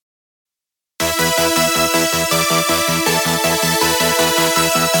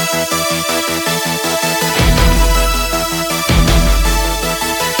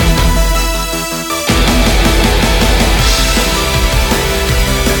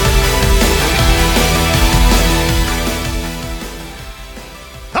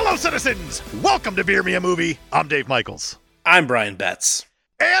citizens, welcome to Beer Me a Movie. I'm Dave Michaels. I'm Bryan Betts.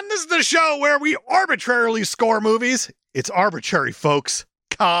 And this is the show where we arbitrarily score movies. It's arbitrary, folks.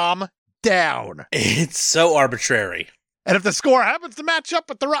 Calm down. It's so arbitrary. And if the score happens to match up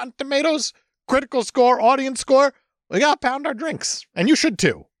with the Rotten Tomatoes critical score, audience score, we gotta pound our drinks. And you should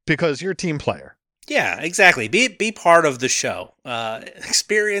too, because you're a team player. Yeah, exactly. Be part of the show.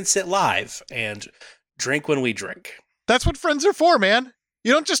 Experience it live and drink when we drink. That's what friends are for, man.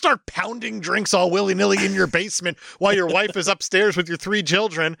 You don't just start pounding drinks all willy-nilly in your basement while your wife is upstairs with your 3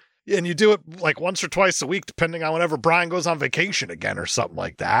 children, and you do it like once or twice a week, depending on whenever Bryan goes on vacation again or something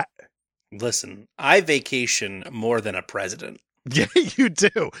like that. Listen, I vacation more than a president. Yeah, you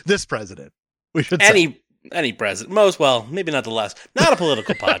do. This president. We should say. Any president. Maybe not the last. Not a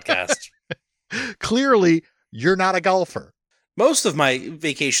political podcast. Clearly, you're not a golfer. Most of my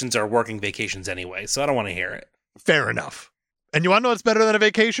vacations are working vacations anyway, so I don't want to hear it. Fair enough. And you want to know what's better than a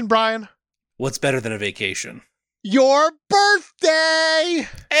vacation, Bryan? What's better than a vacation? Your birthday!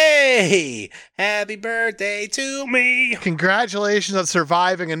 Hey! Happy birthday to me! Congratulations on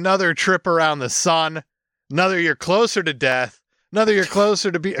surviving another trip around the sun. Another year closer to death. Another year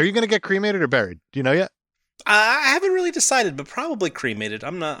closer to be... Are you going to get cremated or buried? Do you know yet? I haven't really decided, but probably cremated.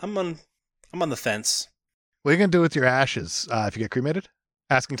 I'm on the fence. What are you going to do with your ashes if you get cremated?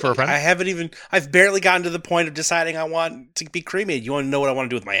 Asking for a friend? I've barely gotten to the point of deciding I want to be cremated. You want to know what I want to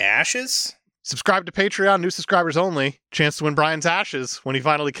do with my ashes? Subscribe to Patreon, new subscribers only. Chance to win Bryan's ashes when he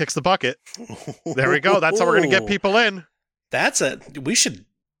finally kicks the bucket. There we go. That's how we're going to get people in. We should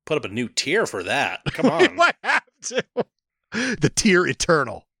put up a new tier for that. Come on. We might have to. The tier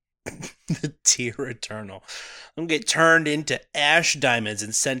eternal. The tier eternal. I'm going to get turned into ash diamonds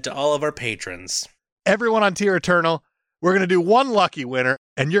and sent to all of our patrons. Everyone on tier eternal, we're going to do one lucky winner,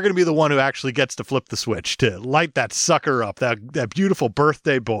 and you're going to be the one who actually gets to flip the switch, to light that sucker up, that beautiful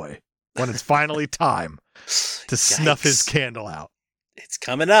birthday boy, when it's finally time to snuff his candle out. It's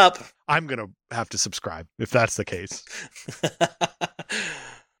coming up. I'm going to have to subscribe, if that's the case.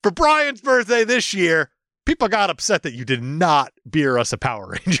 For Bryan's birthday this year, people got upset that you did not beer us a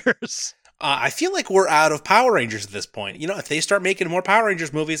Power Rangers. I feel like we're out of Power Rangers at this point. You know, if they start making more Power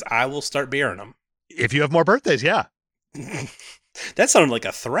Rangers movies, I will start beering them. If you have more birthdays, yeah. That sounded like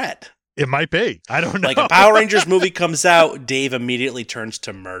a threat. It might be. I don't know. Like a Power Rangers movie comes out, Dave immediately turns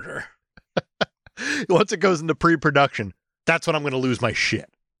to murder. Once it goes into pre-production, that's when I'm going to lose my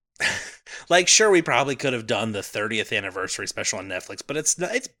shit. Like, sure, we probably could have done the 30th anniversary special on Netflix, but it's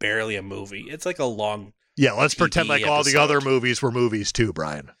barely a movie. It's like a long... Yeah, let's pretend like all the other movies were movies too,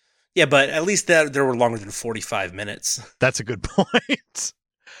 Bryan. Yeah, but at least there were longer than 45 minutes. That's a good point.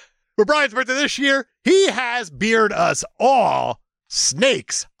 For Bryan's birthday this year, he has beered us all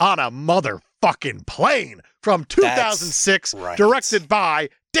Snakes on a Motherfucking Plane from 2006, right. Directed by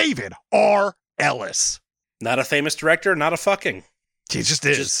David R. Ellis. Not a famous director, not a fucking. He just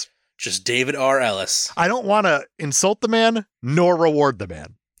is. Just David R. Ellis. I don't want to insult the man, nor reward the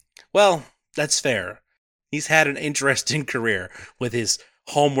man. Well, that's fair. He's had an interesting career with his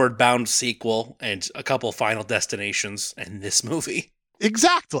Homeward Bound sequel and a couple Final Destinations and this movie.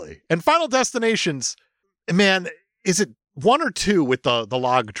 Exactly. And Final Destinations, man, is it 1 or 2 with the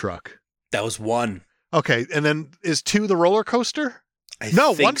log truck? That was 1. Okay, and then is 2 the roller coaster?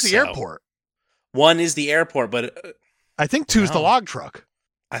 No, 1's the airport. 1 is the airport, but... I think 2's the log truck.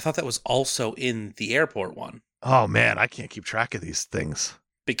 I thought that was also in the airport one. Oh, man, I can't keep track of these things.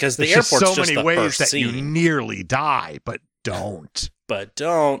 Because the airport's just so many the ways first that scene. you nearly die, but don't. But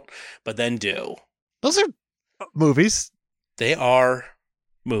then do. Those are movies. They are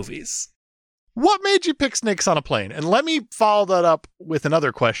movies. What made you pick Snakes on a Plane? And let me follow that up with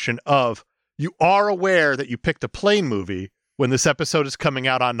another question of, you are aware that you picked a plane movie when this episode is coming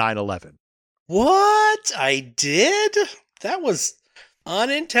out on 9/11. What? I did? That was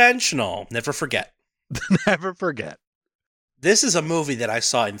unintentional. Never forget. Never forget. This is a movie that I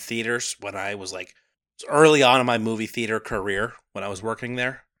saw in theaters when I was early on in my movie theater career when I was working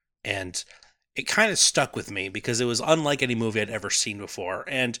there. And it kind of stuck with me because it was unlike any movie I'd ever seen before.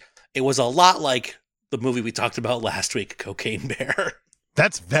 And it was a lot like the movie we talked about last week, Cocaine Bear.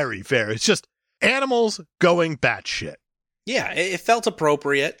 That's very fair. It's just animals going batshit. Yeah, it felt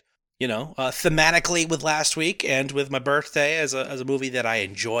appropriate, thematically with last week and with my birthday as a movie that I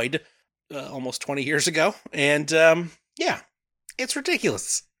enjoyed almost 20 years ago. And yeah, it's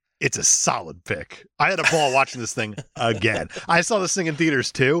ridiculous. It's a solid pick. I had a ball watching this thing again. I saw this thing in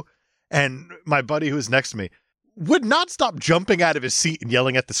theaters too. And my buddy who was next to me would not stop jumping out of his seat and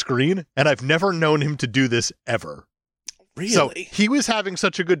yelling at the screen. And I've never known him to do this ever. Really? So he was having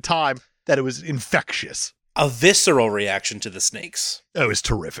such a good time that it was infectious. A visceral reaction to the snakes. It was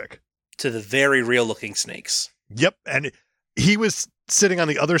terrific. to the very real looking snakes. Yep. And he was sitting on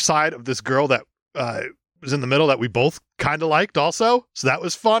the other side of this girl that was in the middle that we both kind of liked also. So that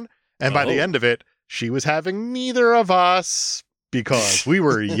was fun. And by the end of it, she was having neither of us because we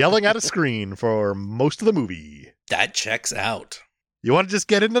were yelling at a screen for most of the movie. That checks out. You want to just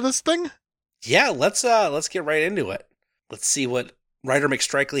get into this thing? Yeah, let's get right into it. Let's see what writer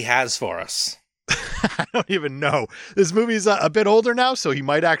McStrikely has for us. I don't even know. This movie's a bit older now, so he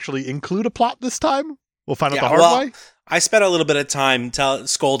might actually include a plot this time. We'll find out the hard way. I spent a little bit of time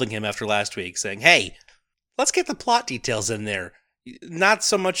scolding him after last week, saying, hey, let's get the plot details in there. Not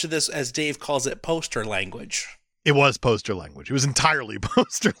so much of this, as Dave calls it, poster language. It was poster language. It was entirely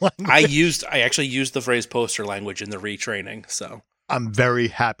poster language. I actually used the phrase poster language in the retraining, so. I'm very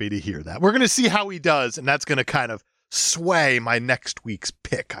happy to hear that. We're going to see how he does, and that's going to kind of sway my next week's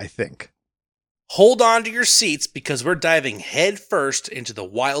pick, I think. Hold on to your seats because we're diving headfirst into the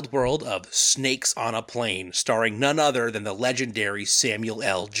wild world of Snakes on a Plane, starring none other than the legendary Samuel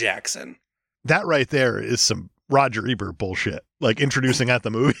L. Jackson. That right there is some Roger Ebert bullshit, like introducing at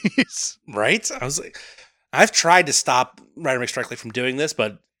the movies. Right? I was like, I've tried to stop Writer McStrikely from doing this,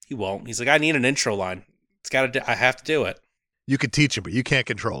 but he won't. He's like, I need an intro line. I have to do it. You could teach him, but you can't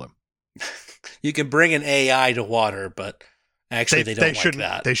control him. You can bring an AI to water, but actually they don't like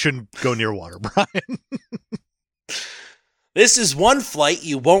that. They shouldn't go near water, Brian. This is one flight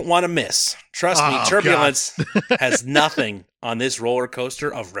you won't want to miss. Trust me, turbulence has nothing on this roller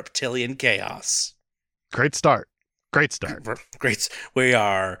coaster of reptilian chaos. Great start. Great start. Great.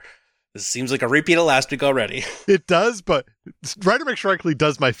 This seems like a repeat of last week already. It does, but Writer McStrikely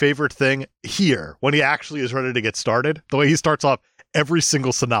does my favorite thing here when he actually is ready to get started. The way he starts off every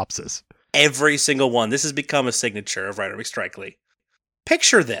single synopsis. Every single one. This has become a signature of Writer McStrikely.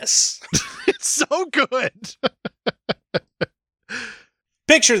 Picture this. It's so good.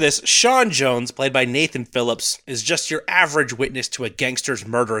 Picture this. Sean Jones, played by Nathan Phillips, is just your average witness to a gangster's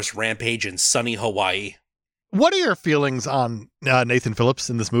murderous rampage in sunny Hawaii. What are your feelings on Nathan Phillips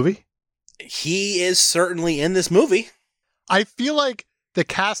in this movie? He is certainly in this movie. I feel like the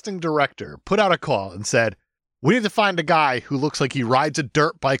casting director put out a call and said, we need to find a guy who looks like he rides a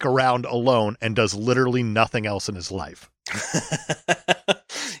dirt bike around alone and does literally nothing else in his life.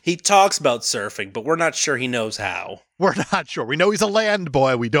 He talks about surfing, but we're not sure he knows how. We're not sure. We know he's a land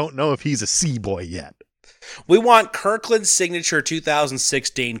boy. We don't know if he's a sea boy yet. We want Kirkland's signature 2006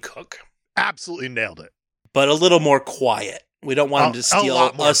 Dane Cook. Absolutely nailed it. But a little more quiet. We don't want him to steal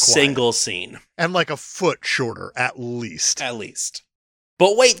a single scene. And like a foot shorter, at least. At least.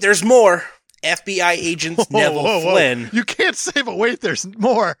 But wait, there's more. FBI agents Neville Flynn. You can't say, but wait, there's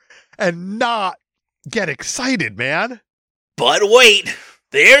more, and not get excited, man. But wait,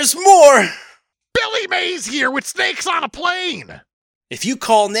 there's more. Billy Mays here with Snakes on a Plane. If you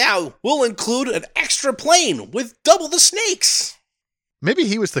call now, we'll include an extra plane with double the snakes. Maybe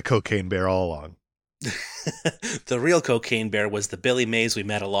he was the cocaine bear all along. The real cocaine bear was the Billy Mays we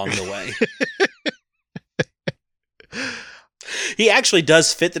met along the way. He actually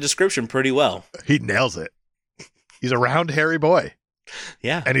does fit the description pretty well. He nails it. He's a round, hairy boy.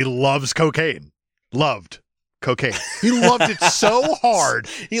 Yeah. And he loves cocaine. Loved cocaine. He loved it so hard.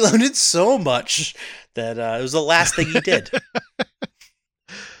 He loved it so much that it was the last thing he did.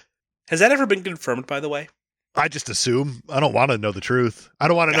 Has that ever been confirmed, by the way? I just assume. I don't want to know the truth. I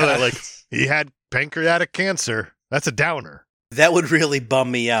don't want to know that, like, he had pancreatic cancer. That's a downer. That would really bum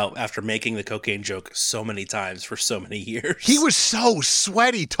me out after making the cocaine joke so many times for so many years. He was so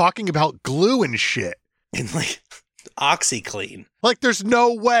sweaty talking about glue and shit. And like OxyClean. Like there's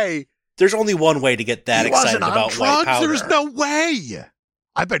no way. There's only one way to get that excited about white powder. There's no way.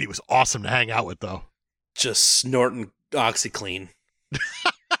 I bet he was awesome to hang out with though. Just snorting OxyClean.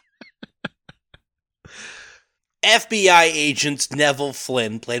 FBI agents Neville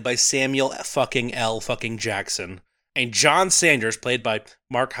Flynn, played by Samuel L. Jackson, and John Sanders, played by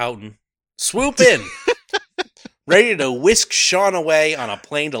Mark Houghton, swoop in, ready to whisk Sean away on a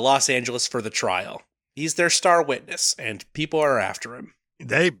plane to Los Angeles for the trial. He's their star witness, and people are after him.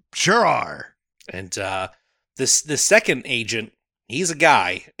 They sure are. And the second agent, he's a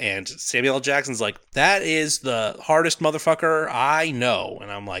guy, and Samuel L. Jackson's like, that is the hardest motherfucker I know. And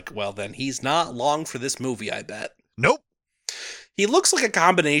I'm like, well, then he's not long for this movie, I bet. Nope. He looks like a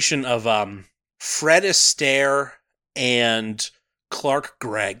combination of Fred Astaire and Clark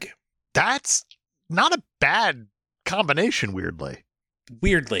Gregg. That's not a bad combination, weirdly.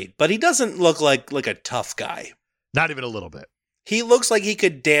 But he doesn't look like a tough guy. Not even a little bit. He looks like he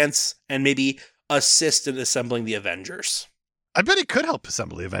could dance and maybe assist in assembling the Avengers. I bet he could help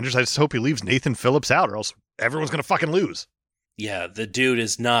assemble the Avengers. I just hope he leaves Nathan Phillips out or else everyone's going to fucking lose. Yeah, the dude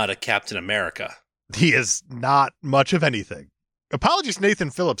is not a Captain America. He is not much of anything. Apologies,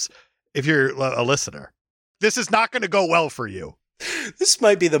 Nathan Phillips, if you're a listener. This is not going to go well for you. This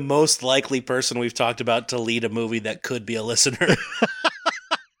might be the most likely person we've talked about to lead a movie that could be a listener.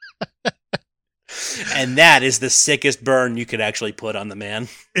 And that is the sickest burn you could actually put on the man.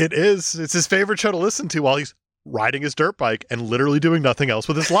 It is. It's his favorite show to listen to while he's riding his dirt bike and literally doing nothing else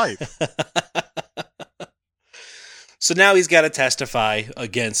with his life. So now he's got to testify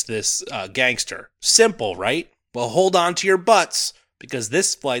against this gangster. Simple, right? Well, hold on to your butts, because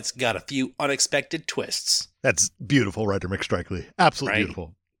this flight's got a few unexpected twists. That's beautiful, Ryder McStrikely. Absolutely Right?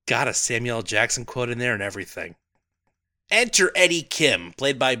 beautiful. Got a Samuel L. Jackson quote in there and everything. Enter Eddie Kim,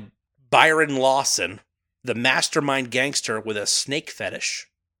 played by Byron Lawson, the mastermind gangster with a snake fetish.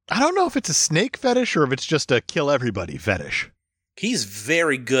 I don't know if it's a snake fetish or if it's just a kill everybody fetish. He's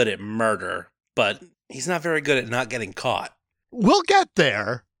very good at murder, but he's not very good at not getting caught. We'll get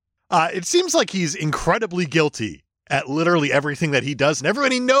there. It seems like he's incredibly guilty at literally everything that he does, and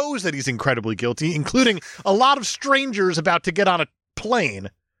everybody knows that he's incredibly guilty, including a lot of strangers about to get on a plane.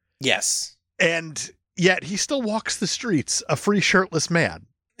 Yes. And yet he still walks the streets, a free shirtless man.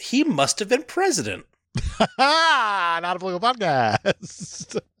 He must have been president. Not a political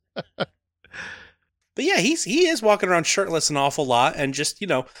podcast. But yeah, he is walking around shirtless an awful lot and just,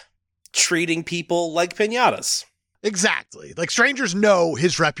 treating people like piñatas. Exactly. Like, strangers know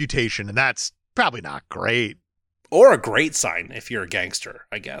his reputation, and that's probably not great. Or a great sign if you're a gangster,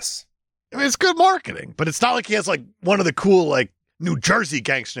 I guess. I mean, it's good marketing, but it's not like he has, like, one of the cool, like, New Jersey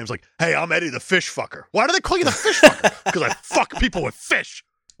gangster names, like, hey, I'm Eddie the Fish Fucker. Why do they call you the Fish Fucker? Because I fuck people with fish.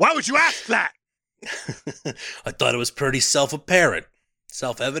 Why would you ask that? I thought it was pretty self-apparent.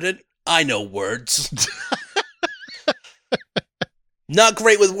 Self-evident? I know words. Not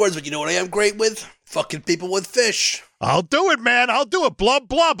great with words, but you know what I am great with? Fucking people with fish. I'll do it, man. I'll do it. Blub,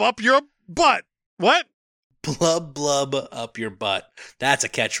 blub up your butt. What? Blub, blub up your butt. That's a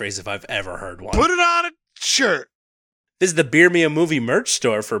catchphrase if I've ever heard one. Put it on a shirt. This is the Beer Me a Movie merch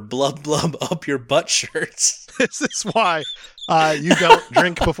store for blub, blub up your butt shirts. This is why you don't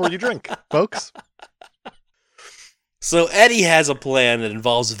drink before you drink, folks. So Eddie has a plan that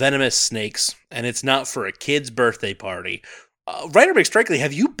involves venomous snakes, and it's not for a kid's birthday party. Ryder McStrikely,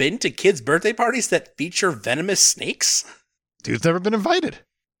 have you been to kids' birthday parties that feature venomous snakes? Dude's never been invited.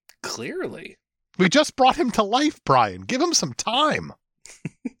 Clearly. We just brought him to life, Bryan. Give him some time.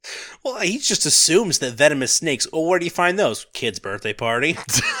 Well, he just assumes that venomous snakes, well, where do you find those? Kids' birthday party.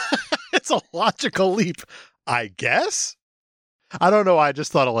 It's a logical leap, I guess. I don't know. I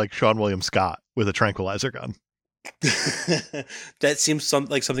just thought of like Sean William Scott with a tranquilizer gun. That seems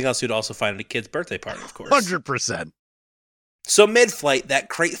like something else you'd also find at a kid's birthday party, of course. 100%. So mid-flight, that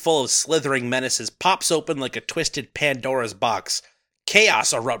crate full of slithering menaces pops open like a twisted Pandora's box.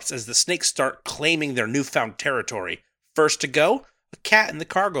 Chaos erupts as the snakes start claiming their newfound territory. First to go, a cat in the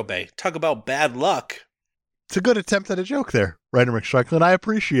cargo bay. Talk about bad luck. It's a good attempt at a joke there, Ryder McStrikely, and I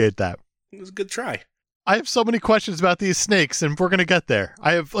appreciate that. It was a good try. I have so many questions about these snakes, and we're going to get there.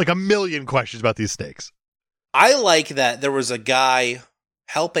 I have like a million questions about these snakes. I like that there was a guy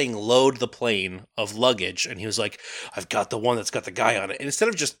helping load the plane of luggage, and he was like, I've got the one that's got the guy on it. And instead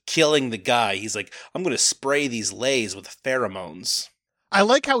of just killing the guy, he's like, I'm going to spray these lays with pheromones. I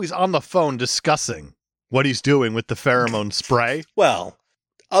like how he's on the phone discussing what he's doing with the pheromone spray. Well,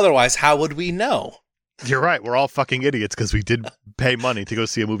 otherwise, how would we know? You're right. We're all fucking idiots because we did pay money to go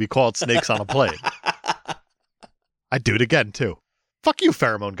see a movie called Snakes on a Plane. I'd do it again, too. Fuck you,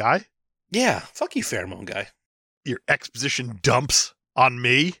 pheromone guy. Yeah, fuck you, pheromone guy. Your exposition dumps on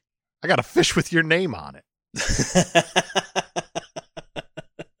me. I got a fish with your name on it.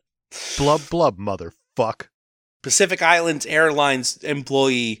 Blub, blub, motherfuck. Pacific Islands Airlines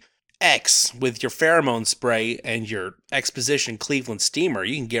employee X with your pheromone spray and your exposition Cleveland steamer,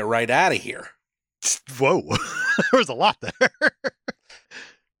 you can get right out of here. Whoa, there was a lot there.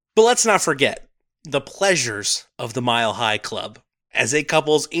 But let's not forget the pleasures of the Mile High Club, as a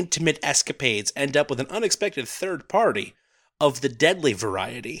couple's intimate escapades end up with an unexpected third party of the deadly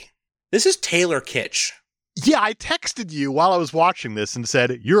variety. This is Taylor Kitsch. Yeah, I texted you while I was watching this and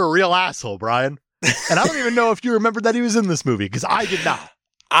said, you're a real asshole, Bryan. And I don't even know if you remembered that he was in this movie, because I did not.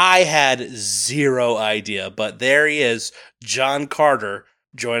 I had zero idea, but there he is, John Carter,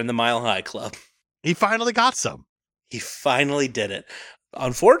 joining the Mile High Club. He finally got some. He finally did it.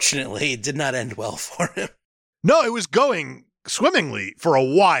 Unfortunately, it did not end well for him. No, it was going swimmingly for a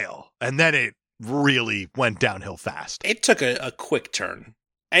while, and then it really went downhill fast. It took a quick turn.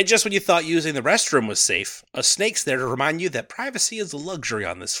 And just when you thought using the restroom was safe, a snake's there to remind you that privacy is a luxury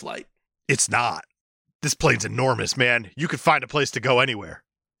on this flight. It's not. This plane's enormous, man. You could find a place to go anywhere.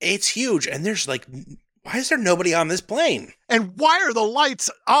 It's huge, and there's like, why is there nobody on this plane? And why are the lights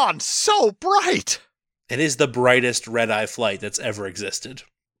on so bright? It is the brightest red-eye flight that's ever existed.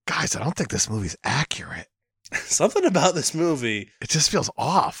 Guys, I don't think this movie's accurate. Something about this movie. It just feels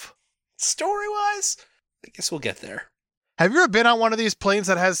off. Story-wise, I guess we'll get there. Have you ever been on one of these planes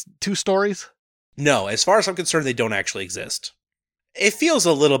that has 2 stories? No, as far as I'm concerned, they don't actually exist. It feels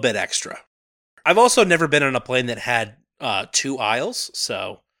a little bit extra. I've also never been on a plane that had 2 aisles,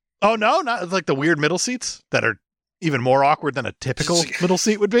 so... Oh, no? Not like the weird middle seats that are even more awkward than a typical middle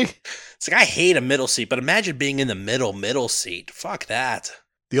seat would be? It's like, I hate a middle seat, but imagine being in the middle seat. Fuck that.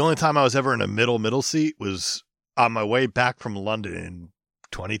 The only time I was ever in a middle seat was on my way back from London in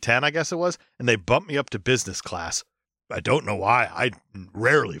 2010, I guess it was, and they bumped me up to business class. I don't know why. I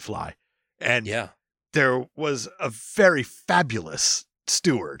rarely fly. And there was a very fabulous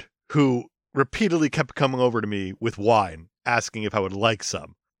steward who repeatedly kept coming over to me with wine, asking if I would like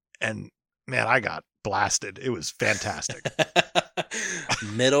some. And man, I got blasted. It was fantastic.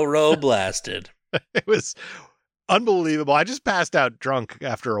 Middle row blasted. It was unbelievable. I just passed out drunk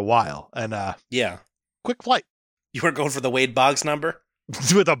after a while. And quick flight. You weren't going for the Wade Boggs number?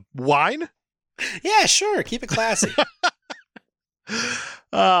 With a wine? Yeah, sure. Keep it classy.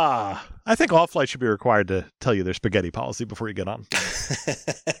 I think all flights should be required to tell you their spaghetti policy before you get on.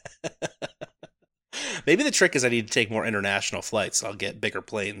 Maybe the trick is I need to take more international flights. I'll get bigger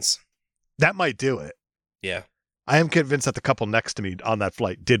planes. That might do it. Yeah. I am convinced that the couple next to me on that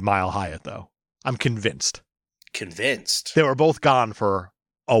flight did Mile High it, though. I'm convinced. Convinced? They were both gone for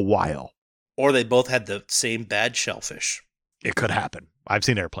a while. Or they both had the same bad shellfish. It could happen. I've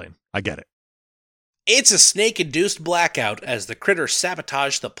seen Airplane. I get it. It's a snake-induced blackout as the critter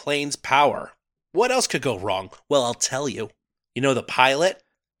sabotage the plane's power. What else could go wrong? Well, I'll tell you. You know the pilot?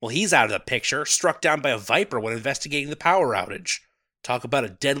 Well, he's out of the picture, struck down by a viper when investigating the power outage. Talk about a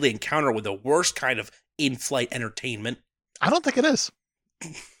deadly encounter with the worst kind of in-flight entertainment. I don't think it is.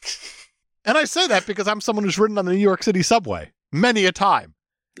 And I say that because I'm someone who's ridden on the New York City subway many a time.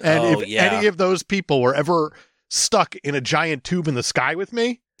 And if any of those people were ever stuck in a giant tube in the sky with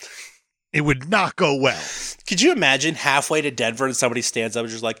me, it would not go well. Could you imagine halfway to Denver and somebody stands up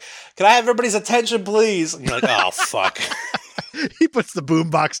and just like, can I have everybody's attention, please? And you're like, oh, fuck. He puts the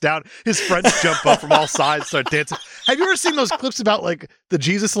boombox down. His friends jump up from all sides, start dancing. Have you ever seen those clips about like the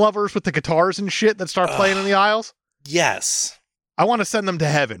Jesus lovers with the guitars and shit that start playing in the aisles? Yes. I want to send them to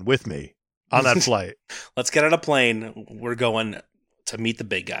heaven with me on that flight. Let's get on a plane. We're going to meet the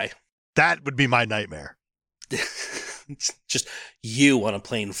big guy. That would be my nightmare. Just you on a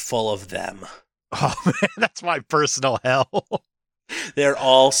plane full of them. Oh, man, that's my personal hell. They're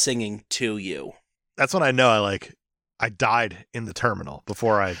all singing to you. That's when I know I died in the terminal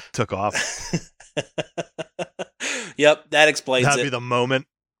before I took off. Yep, that explains That'd be the moment.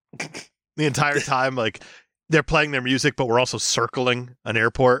 The entire time, like, they're playing their music, but we're also circling an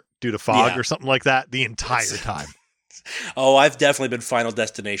airport due to fog or something like that the entire time. Oh, I've definitely been Final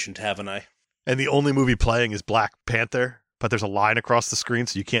Destination, haven't I? And the only movie playing is Black Panther, but there's a line across the screen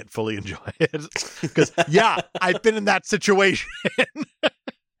so you can't fully enjoy it. Because, I've been in that situation.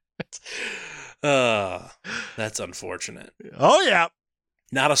 That's unfortunate. Oh, yeah.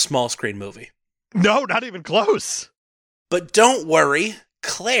 Not a small screen movie. No, not even close. But don't worry.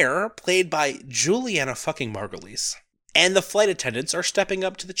 Claire, played by Juliana fucking Margulies, and the flight attendants are stepping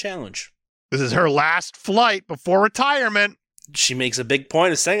up to the challenge. This is her last flight before retirement. She makes a big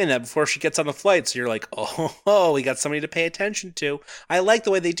point of saying that before she gets on the flight. So you're like, oh, we got somebody to pay attention to. I like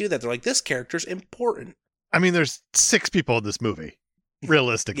the way they do that. They're like, this character's important. I mean, there's 6 people in this movie,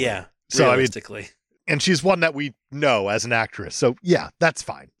 realistically. Yeah, so, realistically. And she's one that we know as an actress. So, yeah, that's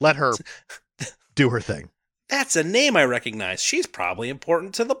fine. Let her do her thing. That's a name I recognize. She's probably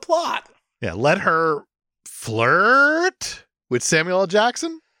important to the plot. Yeah, let her flirt with Samuel L.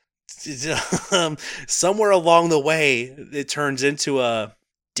 Jackson. Somewhere along the way, it turns into a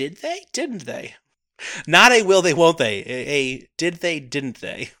did they? Didn't they? Not a will they, won't they. A did they, didn't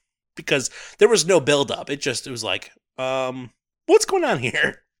they? Because there was no build-up. It was like, what's going on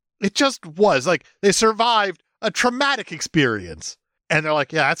here? It just was. Like, they survived a traumatic experience. And they're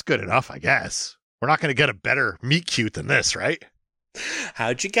like, yeah, that's good enough, I guess. We're not going to get a better meet cute than this, right?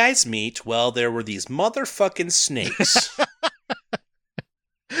 How'd you guys meet? Well, there were these motherfucking snakes.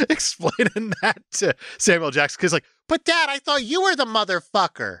 Explaining that to Samuel Jackson. Because like, but Dad, I thought you were the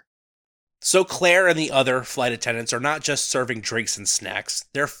motherfucker. So Claire and the other flight attendants are not just serving drinks and snacks.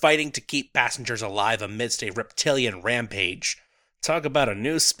 They're fighting to keep passengers alive amidst a reptilian rampage. Talk about a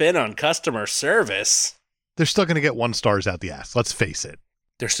new spin on customer service. They're still going to get 1 stars out the ass. Let's face it.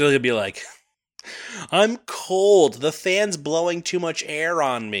 They're still going to be like, I'm cold. The fan's blowing too much air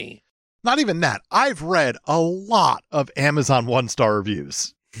on me. Not even that. I've read a lot of Amazon 1-star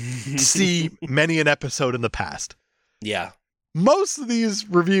reviews. See many an episode in the past. Yeah. Most of these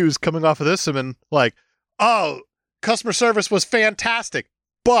reviews coming off of this have been like, oh, customer service was fantastic,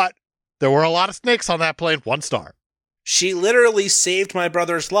 but there were a lot of snakes on that plane. 1 star. She literally saved my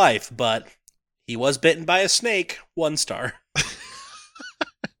brother's life, but he was bitten by a snake. 1 star.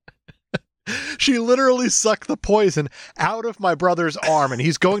 She literally sucked the poison out of my brother's arm, and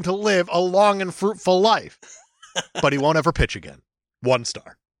he's going to live a long and fruitful life. But he won't ever pitch again. 1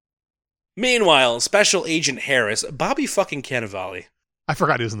 star. Meanwhile, Special Agent Harris, Bobby fucking Cannavale. I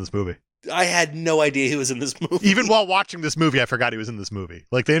forgot he was in this movie. I had no idea he was in this movie. Even while watching this movie, I forgot he was in this movie.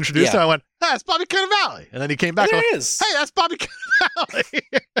 Like, they introduced him, I went, hey, that's Bobby Cannavale. And then he came back. There like, he is. Hey, that's Bobby Cannavale.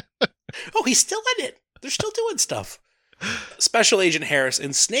 Oh, he's still in it. They're still doing stuff. Special Agent Harris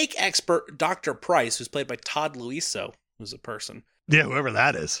and snake expert Dr. Price, who's played by Todd Luiso, who's a person. Yeah, whoever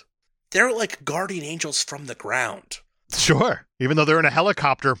that is. They're like guardian angels from the ground. Sure. Even though they're in a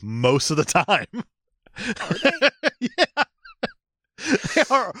helicopter most of the time. Are they? Yeah. They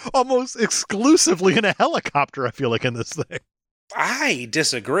are almost exclusively in a helicopter, I feel like, in this thing. I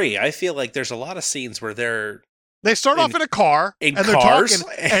disagree. I feel like there's a lot of scenes where They start off in a car, in and cars?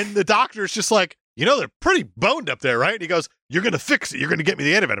 they're talking, and the doctor's just like, you know, they're pretty boned up there, right? And he goes, you're going to fix it. You're going to get me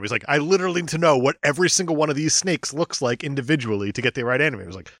the antivenom. He's like, I literally need to know what every single one of these snakes looks like individually to get the right antivenom. He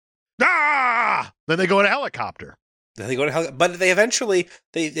was like, ah! Then they go in a helicopter. they go to hell, but they eventually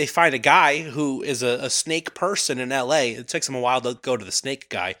they find a guy who is a snake person in L.A. It takes them a while to go to the snake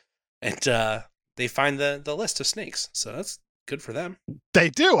guy, and they find the list of snakes. So that's good for them. They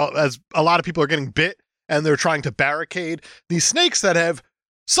do, as a lot of people are getting bit, and they're trying to barricade these snakes that have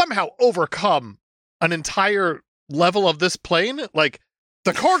somehow overcome an entire level of this plane. Like,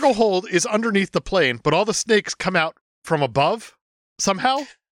 the cargo hold is underneath the plane, but all the snakes come out from above somehow.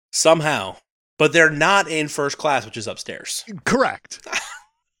 But they're not in first class, which is upstairs. Correct.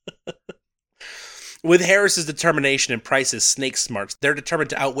 With Harris's determination and Price's snake smarts, they're determined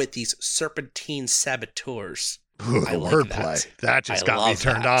to outwit these serpentine saboteurs. Ooh, I like wordplay. That just got me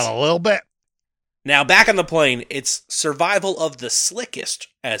turned that. on a little bit. Now, back on the plane, it's survival of the slickest,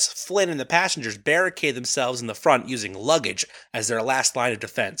 as Flynn and the passengers barricade themselves in the front using luggage as their last line of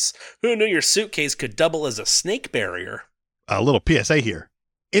defense. Who knew your suitcase could double as a snake barrier? A little PSA here.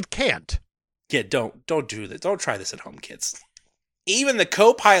 It can't. Yeah, don't do that. Don't try this at home, kids. Even the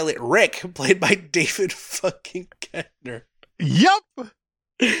co-pilot, Rick, played by David fucking Kettner. Yup.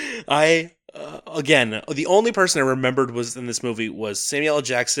 Again, the only person I remembered was in this movie was Samuel L.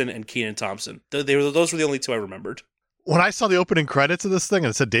 Jackson and Kenan Thompson. Those were the only two I remembered. When I saw the opening credits of this thing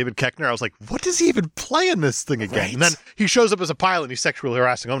and it said David Kettner, I was like, what does he even play in this thing again? Right. And then he shows up as a pilot and he's sexually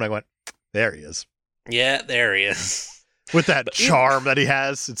harassing him, and I went, there he is. Yeah, there he is. With that charm that he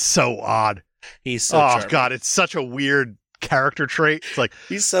has. It's so odd. He's so charming. God, it's such a weird character trait. It's like,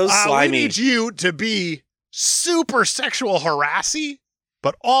 he's so slimy. We need you to be super sexual harassy,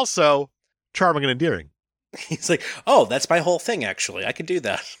 but also charming and endearing. He's like, oh, that's my whole thing, actually. I can do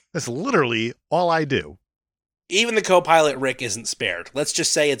that. That's literally all I do. Even the co-pilot, Rick, isn't spared. Let's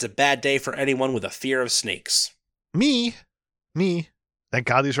just say it's a bad day for anyone with a fear of snakes. Me. Thank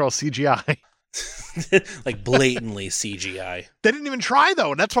God these are all CGI. Like blatantly CGI. They didn't even try,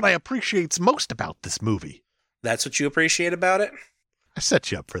 though, and that's what I appreciate most about this movie. That's what you appreciate about it? I set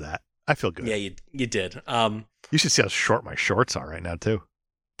you up for that. I feel good. Yeah, you did. You should see how short my shorts are right now, too.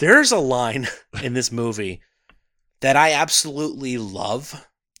 There's a line in this movie that I absolutely love,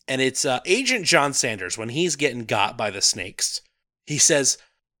 and it's Agent John Sanders, when he's getting got by the snakes. He says,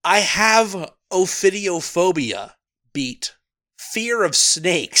 I have ophidiophobia, beat fear of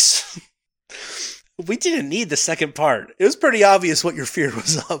snakes. We didn't need the second part. It was pretty obvious what your fear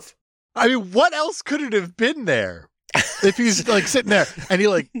was of. I mean, what else could it have been there? If he's like sitting there and he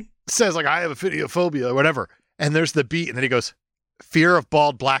like says like, I have ophidiophobia or whatever. And there's the beat. And then he goes, fear of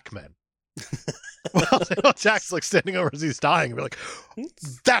bald black men. Well, Jack's like standing over as he's dying and be like,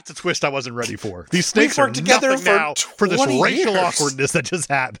 that's a twist I wasn't ready for. These snakes are together now for this racial awkwardness that just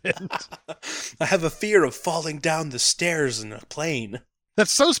happened. I have a fear of falling down the stairs in a plane. That's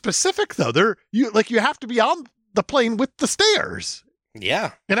so specific, though. You have to be on the plane with the stairs.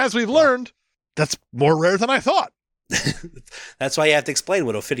 Yeah. And as we've learned, that's more rare than I thought. That's why you have to explain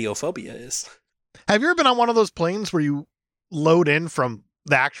what ophidiophobia is. Have you ever been on one of those planes where you load in from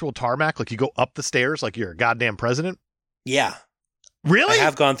the actual tarmac? Like you go up the stairs like you're a goddamn president? Yeah. Really? I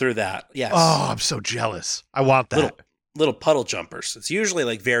have gone through that. Yes. Oh, I'm so jealous. I want that. Little puddle jumpers. It's usually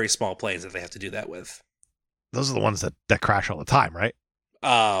like very small planes that they have to do that with. Those are the ones that crash all the time, right?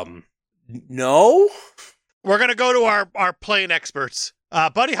 No? We're going to go to our plane experts.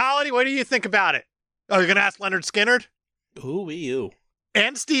 Buddy Holliday, what do you think about it? Oh, you're going to ask Leonard Skinnard? Ooh-wee-oo.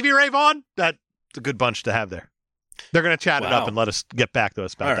 And Stevie Ray Vaughan? That's a good bunch to have there. They're going to chat it up and let us get back to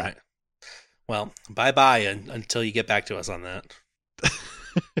us about that. Well, bye-bye until you get back to us on that.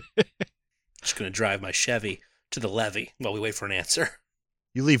 Just going to drive my Chevy to the levee while we wait for an answer.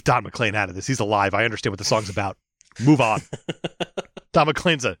 You leave Don McLean out of this. He's alive. I understand what the song's about. Move on. Don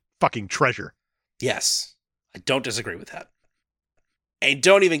McLean's a fucking treasure. Yes, I don't disagree with that. And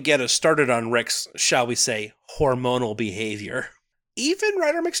don't even get us started on Rick's, shall we say, hormonal behavior. Even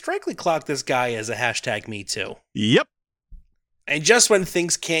Ryder McStrikely clocked this guy as a hashtag #MeToo. Yep. And just when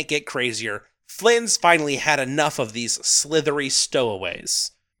things can't get crazier, Flynn's finally had enough of these slithery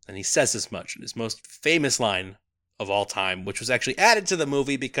stowaways. And he says as much in his most famous line of all time, which was actually added to the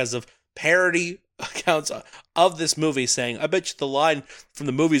movie because of parody accounts of this movie saying, I bet you the line from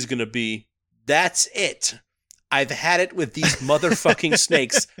the movie is going to be, "That's it. I've had it with these motherfucking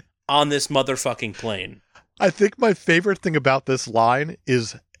snakes on this motherfucking plane." I think my favorite thing about this line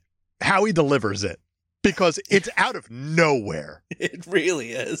is how he delivers it, because it's out of nowhere. It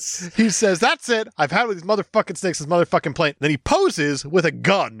really is. He says, "That's it. I've had it with these motherfucking snakes, this motherfucking plane." Then he poses with a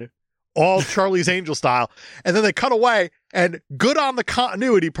gun, all Charlie's Angel style. And then they cut away, and good on the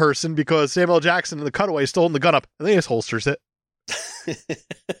continuity person, because Samuel L. Jackson in the cutaway is still holding the gun up, and then he just holsters it.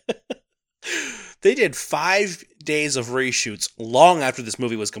 They did 5 days of reshoots long after this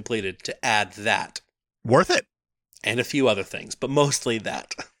movie was completed to add that. Worth it. And a few other things, but mostly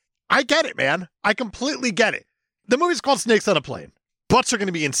that. I get it, man. I completely get it. The movie's called Snakes on a Plane. Butts are going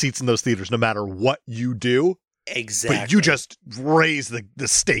to be in seats in those theaters no matter what you do. Exactly. But you just raise the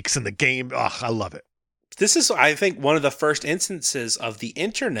stakes in the game. Ugh, I love it. This is, I think, one of the first instances of the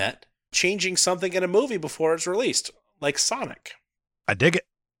internet changing something in a movie before it's released, like Sonic. I dig it.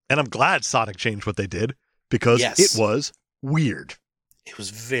 And I'm glad Sonic changed what they did, because it was weird. It was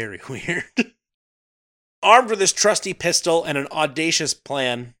very weird. Armed with his trusty pistol and an audacious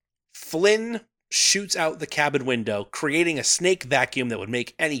plan, Flynn shoots out the cabin window, creating a snake vacuum that would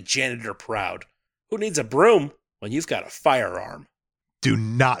make any janitor proud. Who needs a broom when you've got a firearm? Do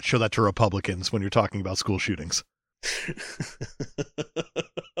not show that to Republicans when you're talking about school shootings.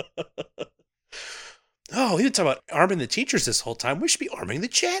 Oh, we've been talking about arming the teachers this whole time. We should be arming the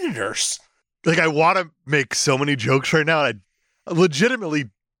janitors. Like, I want to make so many jokes right now, and I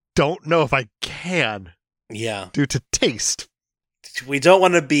legitimately don't know if I can. Yeah. Due to taste. We don't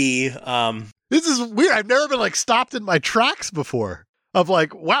want to be... This is weird. I've never been, stopped in my tracks before. Of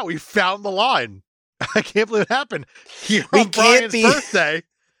wow, we found the line. I can't believe it happened. Here on Bryan's birthday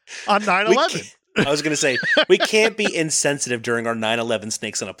on 9/11. I was going to say, we can't be insensitive during our 9/11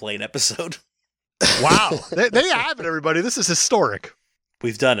 Snakes on a Plane episode. Wow. There you have it, everybody. This is historic.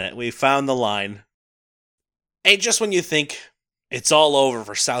 We've done it. We found the line. And just when you think it's all over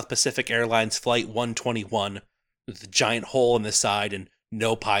for South Pacific Airlines Flight 121, with the giant hole in the side and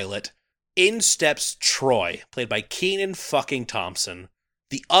no pilot, in steps Troy, played by Kenan fucking Thompson,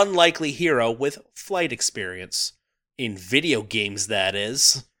 the unlikely hero with flight experience. In video games, that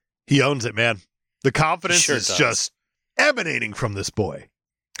is. He owns it, man. The confidence is does. just emanating from this boy.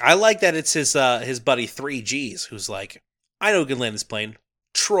 I like that it's his buddy 3Gs who's like, I know who can land this plane.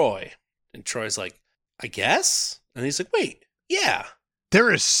 Troy. And Troy's like, I guess? And he's like, wait, yeah.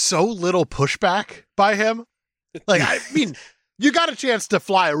 There is so little pushback by him. I mean, you got a chance to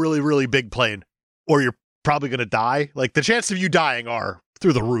fly a really, really big plane, or you're probably going to die. The chance of you dying are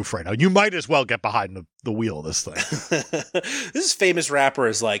through the roof right now. You might as well get behind the wheel of this thing. This famous rapper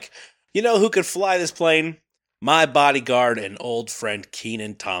is like, you know who could fly this plane? My bodyguard and old friend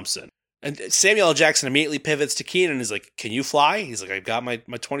Kenan Thompson. And Samuel L. Jackson immediately pivots to Kenan and is like, can you fly? He's like, I've got my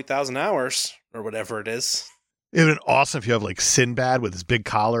 20,000 hours or whatever it is. It would have been awesome if you have Sinbad with his big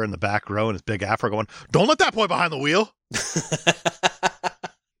collar in the back row and his big afro going, don't let that boy behind the wheel.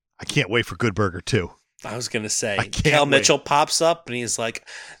 I can't wait for Good Burger 2. I was going to say, Kel Mitchell pops up and he's like,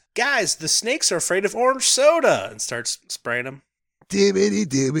 guys, the snakes are afraid of orange soda, and starts spraying them. Dibbity,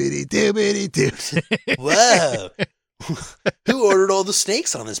 dibbity, dibbity, dibbity. Whoa. Who ordered all the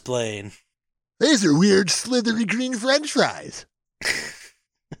snakes on this plane? These are weird, slithery green french fries.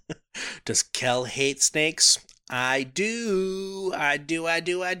 Does Kel hate snakes? I do.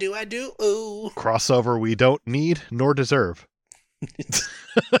 Ooh. Crossover we don't need nor deserve.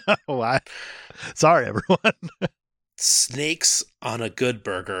 What? Sorry, everyone. Snakes on a Good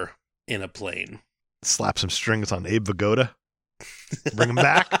Burger in a plane. Slap some strings on Abe Vigoda. Bring him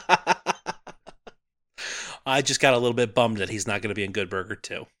back. I just got a little bit bummed that he's not going to be in Good Burger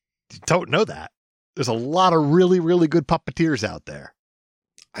 2. You don't know that. There's a lot of really, really good puppeteers out there.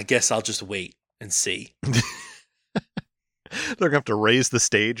 I guess I'll just wait and see. They're going to have to raise the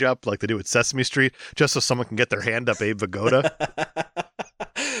stage up like they do at Sesame Street just so someone can get their hand up Abe Vigoda.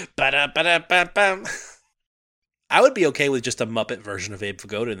 Ba-da-ba-da-ba-bam. I would be okay with just a Muppet version of Abe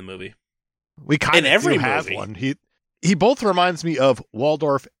Vigoda in the movie. We kind of every have movie. one. He both reminds me of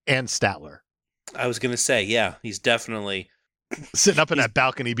Waldorf and Statler. I was going to say, yeah, he's definitely... Sitting up in that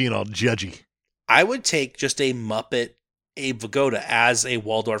balcony being all judgy. I would take just a Muppet Abe Vigoda as a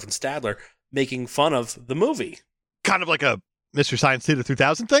Waldorf and Statler making fun of the movie. Kind of like a Mr. Science Theater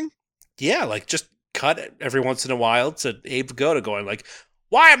 3000 thing? Yeah, like just cut it every once in a while to Abe Vigoda going like,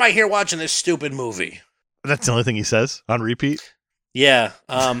 why am I here watching this stupid movie? That's the only thing he says on repeat? Yeah.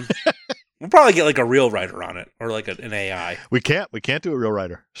 We'll probably get like a real writer on it or like an AI. We can't do a real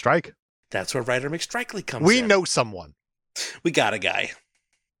writer. Strike. That's where Writer McStrikely comes in. We know someone. We got a guy.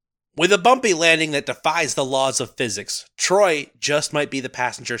 With a bumpy landing that defies the laws of physics, Troy just might be the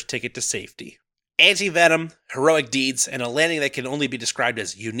passenger's ticket to safety. Anti-venom, heroic deeds, and a landing that can only be described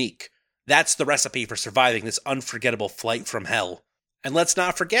as unique. That's the recipe for surviving this unforgettable flight from hell. And let's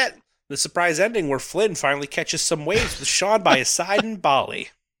not forget the surprise ending where Flynn finally catches some waves with Sean by his side in Bali.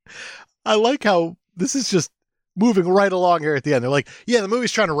 I like how this is just moving right along here at the end. They're like, yeah, the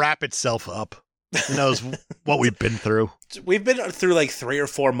movie's trying to wrap itself up. Who knows what we've been through. We've been through like 3 or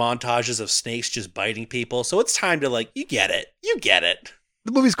 4 montages of snakes just biting people, so it's time to like, you get it. You get it.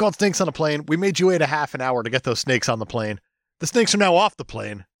 The movie's called Snakes on a Plane. We made you wait a half an hour to get those snakes on the plane. The snakes are now off the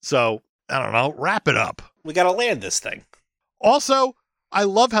plane. So, I don't know, wrap it up. We gotta land this thing. Also, I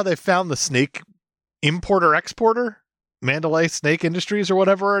love how they found the snake importer-exporter, Mandalay Snake Industries or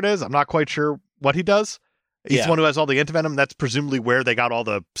whatever it is. I'm not quite sure what he does. He's the one who has all the antivenom. That's presumably where they got all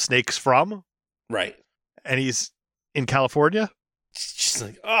the snakes from. Right. And he's in California. She's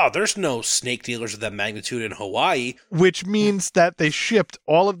like, oh, there's no snake dealers of that magnitude in Hawaii. Which means that they shipped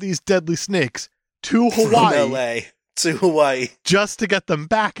all of these deadly snakes to Hawaii. From LA to Hawaii. Just to get them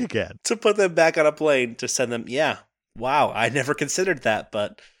back again. To put them back on a plane to send them. Yeah. Wow. I never considered that,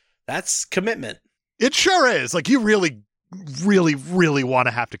 but that's commitment. It sure is. Like, you really, really, really want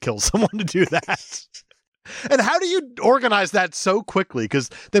to have to kill someone to do that. And how do you organize that so quickly? Because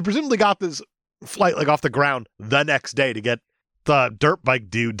they presumably got this flight like off the ground the next day to get the dirt bike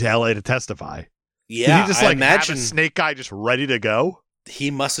dude to LA to testify. Yeah, did he just I like imagine have a snake guy just ready to go? He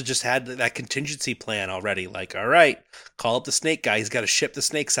must have just had that contingency plan already. Like, all right, call up the snake guy. He's got to ship the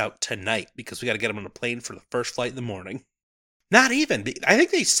snakes out tonight because we got to get him on a plane for the first flight in the morning. Not even. I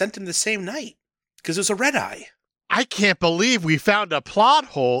think they sent him the same night because it was a red eye. I can't believe we found a plot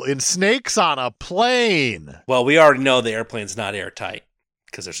hole in Snakes on a Plane. Well, we already know the airplane's not airtight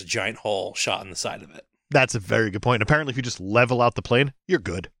because there's a giant hole shot in the side of it. That's a very good point. Apparently, if you just level out the plane, you're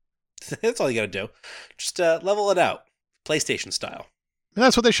good. That's all you got to do. Just level it out. PlayStation style. And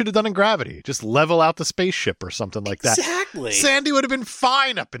that's what they should have done in Gravity. Just level out the spaceship or something like that. Exactly. Sandy would have been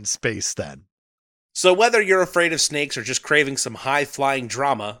fine up in space then. So whether you're afraid of snakes or just craving some high-flying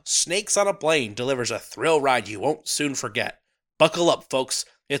drama, Snakes on a Plane delivers a thrill ride you won't soon forget. Buckle up, folks.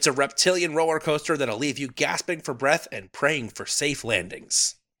 It's a reptilian roller coaster that'll leave you gasping for breath and praying for safe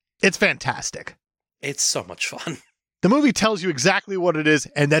landings. It's fantastic. It's so much fun. The movie tells you exactly what it is,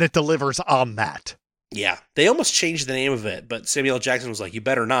 and then it delivers on that. Yeah, they almost changed the name of it, but Samuel L. Jackson was like, you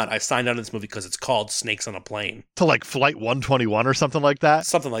better not. I've signed on to this movie because it's called Snakes on a Plane. To like Flight 121 or something like that.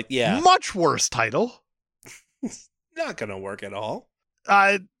 Something like, yeah. Much worse title. Not going to work at all.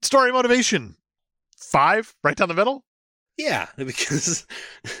 Story motivation. 5, right down the middle? Yeah, because,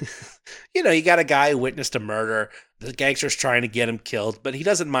 you got a guy who witnessed a murder. The gangster's trying to get him killed, but he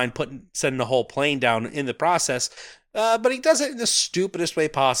doesn't mind sending the whole plane down in the process. But he does it in the stupidest way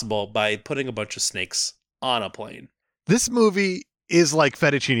possible by putting a bunch of snakes on a plane. This movie is like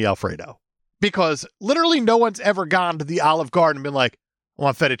fettuccine Alfredo. Because literally no one's ever gone to the Olive Garden and been like, I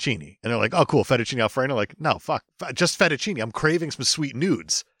want fettuccine. And they're like, oh, cool, fettuccine Alfredo. Like, no, fuck, just fettuccine. I'm craving some sweet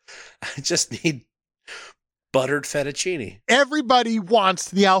nudes. I just need buttered fettuccine. Everybody wants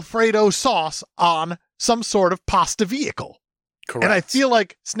the Alfredo sauce on some sort of pasta vehicle. Correct. And I feel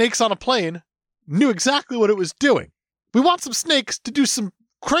like Snakes on a Plane knew exactly what it was doing. We want some snakes to do some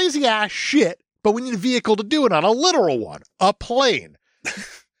crazy ass shit, but we need a vehicle to do it on, a literal one, a plane.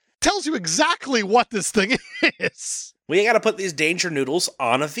 Tells you exactly what this thing is. We got to put these danger noodles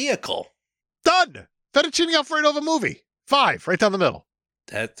on a vehicle. Done. Fettuccine Alfredo of a movie. 5, right down the middle.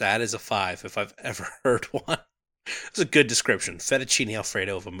 That is a 5 if I've ever heard one. It's a good description. Fettuccine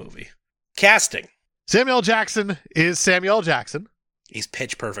Alfredo of a movie. Casting. Samuel L. Jackson is Samuel L. Jackson. He's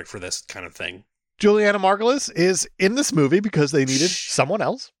pitch perfect for this kind of thing. Juliana Margulies is in this movie because they needed someone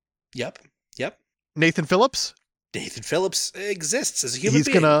else. Yep. Nathan Phillips, Nathan Phillips exists as a human He's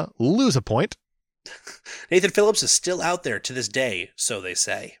being. going to lose a point. Nathan Phillips is still out there to this day, so they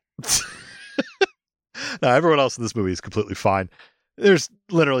say. No, everyone else in this movie is completely fine. There's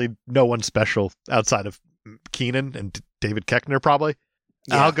literally no one special outside of Keenan and David Koechner, probably.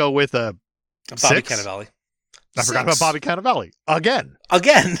 Yeah. I'll go with a Bobby 6. Cannavale. I forgot about Bobby Cannavale. Again.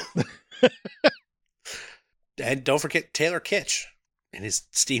 And don't forget Taylor Kitsch in his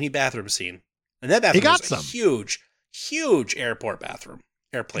steamy bathroom scene. And that bathroom He got was some. a huge airplane bathroom.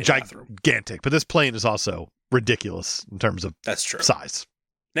 Gigantic. But this plane is also ridiculous in terms of That's true. size.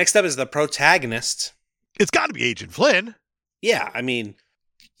 Next up is the protagonist. It's got to be Agent Flynn. Yeah, I mean,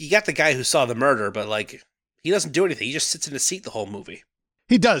 you got the guy who saw the murder, but like, he doesn't do anything. He just sits in his seat the whole movie.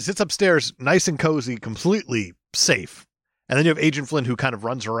 He does. Sits upstairs, nice and cozy, completely safe. And then you have Agent Flynn, who kind of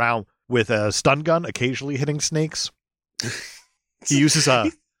runs around with a stun gun, occasionally hitting snakes. He uses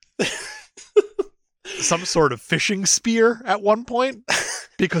some sort of fishing spear at one point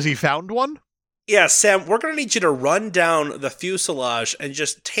because he found one. Yeah, Sam, we're going to need you to run down the fuselage and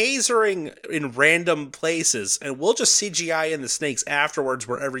just tasering in random places, and we'll just CGI in the snakes afterwards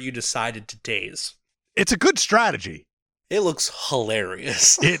wherever you decided to tase. It's a good strategy. It looks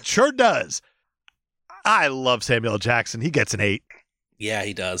hilarious. It sure does. I love Samuel L. Jackson. He gets an 8. Yeah,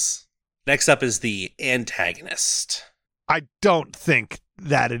 he does. Next up is the antagonist. I don't think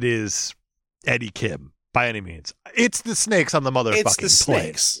that it is Eddie Kim by any means. It's the snakes on the motherfucking It's the plane.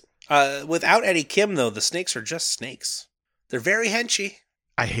 snakes. Without Eddie Kim, though, the snakes are just snakes. They're very henchy.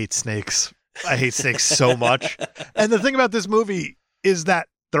 I hate snakes. I hate snakes so much. And the thing about this movie is that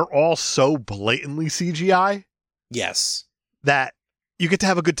they're all so blatantly CGI Yes. that you get to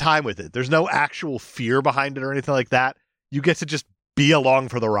have a good time with it. There's no actual fear behind it or anything like that. You get to just be along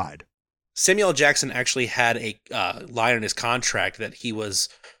for the ride. Samuel L. Jackson actually had a line in his contract that he was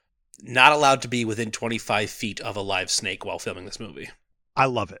not allowed to be within 25 feet of a live snake while filming this movie. I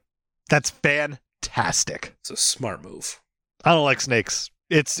love it. That's fantastic. It's a smart move. I don't like snakes.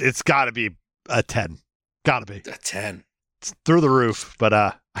 It's got to be a 10. Got to be. A 10. It's through the roof, but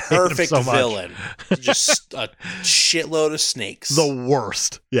I hate him Perfect so much. villain. Just a shitload of snakes. The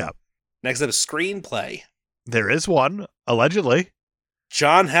worst. Yeah. Next up is screenplay. There is one, allegedly.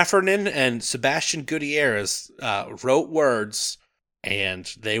 John Heffernan and Sebastian Gutierrez wrote words, and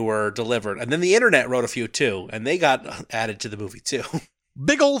they were delivered. And then the internet wrote a few too, and they got added to the movie too.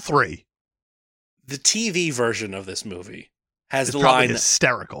 Big ol' 3. The TV version of this movie has It's the probably line,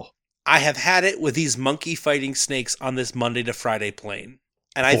 hysterical. I have had it with these monkey fighting snakes on this Monday to Friday plane.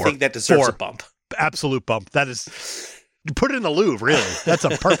 And I 4. think that deserves 4. a bump. Absolute bump. That is, put it in the Louvre, really. That's a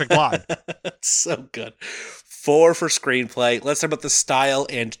perfect line. It's so good. 4 for screenplay. Let's talk about the style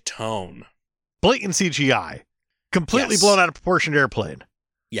and tone. Blatant CGI. Completely Yes. blown out of proportion airplane.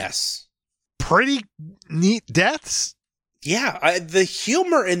 Yes. Pretty neat deaths. Yeah, the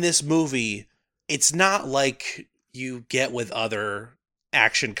humor in this movie, it's not like you get with other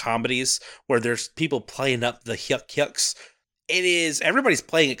action comedies where there's people playing up the yucks. It is, everybody's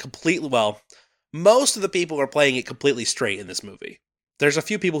playing it completely well. Most of the people are playing it completely straight in this movie. There's a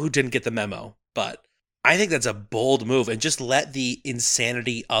few people who didn't get the memo, but I think that's a bold move, and just let the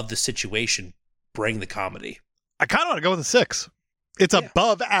insanity of the situation bring the comedy. I kind of want to go with a 6. It's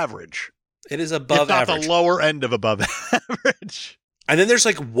above average. It is above if not average. the lower end of above average. And then there's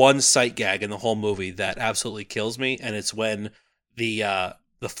like one sight gag in the whole movie that absolutely kills me, and it's when the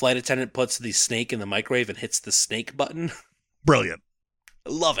flight attendant puts the snake in the microwave and hits the snake button. Brilliant.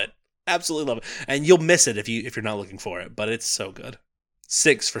 Love it. Absolutely love it. And you'll miss it if you're not looking for it, but it's so good.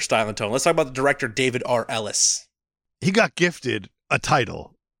 6 for style and tone. Let's talk about the director, David R. Ellis. He got gifted a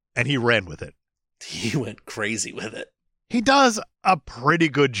title, and he ran with it. He went crazy with it. He does a pretty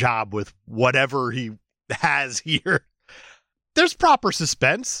good job with whatever he has here. There's proper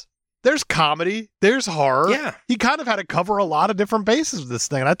suspense. There's comedy. There's horror. Yeah. He kind of had to cover a lot of different bases with this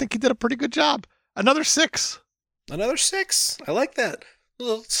thing, and I think he did a pretty good job. Another 6. Another 6. I like that. A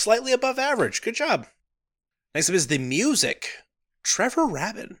little slightly above average. Good job. Next up is the music. Trevor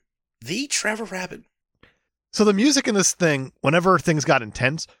Rabin. The Trevor Rabin. So the music in this thing, whenever things got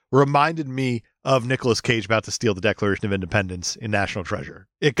intense, reminded me of Nicolas Cage about to steal the Declaration of Independence in National Treasure.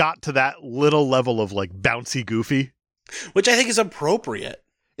 It got to that little level of like bouncy goofy. Which I think is appropriate.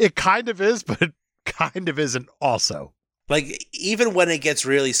 It kind of is, but it kind of isn't also. Like, even when it gets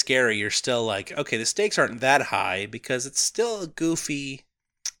really scary, you're still like, okay, the stakes aren't that high because it's still a goofy,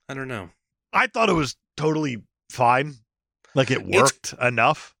 I don't know. I thought it was totally fine. Like it worked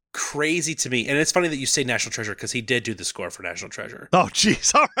enough. Crazy to me. And it's funny that you say National Treasure because he did do the score for National Treasure. Oh,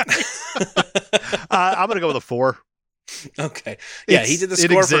 geez. All right. I'm going to go with a 4. Okay. Yeah, he did the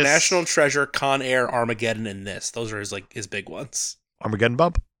score for exists. National Treasure, Con Air, Armageddon, and this. Those are his big ones. Armageddon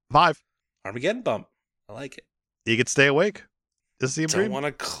Bump 5. Armageddon Bump. I like it. He could stay awake. Just see him Don't dream. want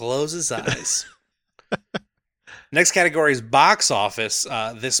to close his eyes. Next category is box office.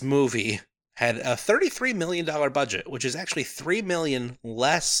 This movie had a $33 million budget, which is actually $3 million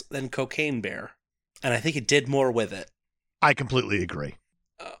less than Cocaine Bear. And I think it did more with it. I completely agree.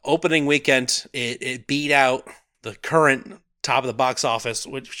 Opening weekend, it beat out the current top of the box office,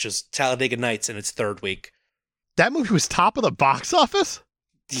 which is Talladega Nights in its third week. That movie was top of the box office?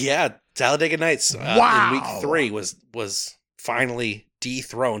 Yeah, Talladega Nights Wow. in week 3 was finally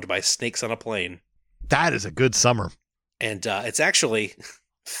dethroned by Snakes on a Plane. That is a good summer. And it's actually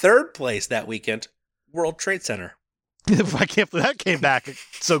third place that weekend, World Trade Center. I can't believe that came back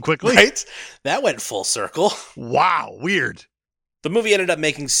so quickly. Right? That went full circle. Wow, weird. The movie ended up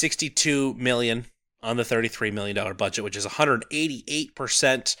making $62 million on the $33 million budget, which is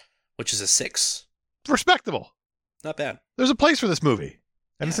 188%, which is a 6. Respectable. Not bad. There's a place for this movie,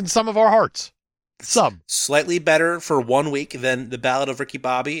 and it's in some of our hearts. Some. Slightly better for 1 week than The Ballad of Ricky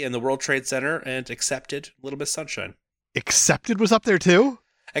Bobby and the World Trade Center, and Accepted, Little Miss Sunshine. Accepted was up there too?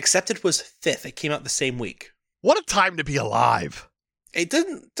 Accepted was 5th. It came out the same week. What a time to be alive. It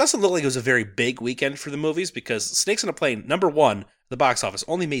doesn't look like it was a very big weekend for the movies because Snakes on a Plane, number 1, the box office,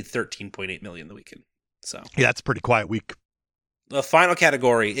 only made $13.8 million the weekend. So Yeah, that's a pretty quiet week. the final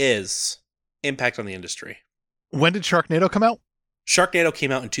category is impact on the industry. When did Sharknado come out? Sharknado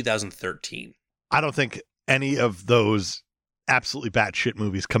came out in 2013. I don't think any of those absolutely batshit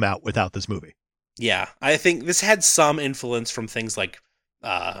movies come out without this movie. Yeah, I think this had some influence from things like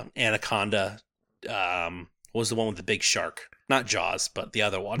Anaconda. What was the one with the big shark? Not Jaws, but the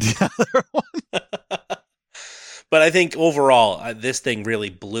other one. The other one? But I think overall, this thing really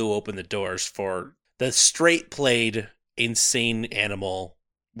blew open the doors for the straight-played, insane animal,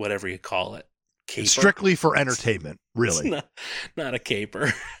 whatever you call it. Caper. Strictly for entertainment, really. It's not a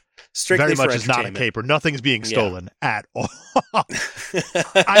caper. Strictly Very for much is not a entertainment. caper. Nothing's being stolen at all.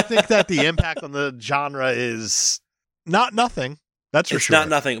 I think that the impact on the genre is not nothing. That's for It's sure. not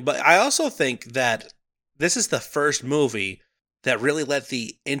nothing. But I also think that this is the first movie that really let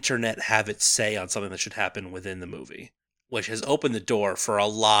the internet have its say on something that should happen within the movie, which has opened the door for a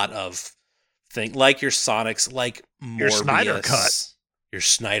lot of things, like your Sonics, like Morbius, Your Snyder Cut. Your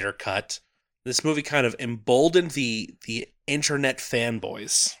Snyder Cut. This movie kind of emboldened the internet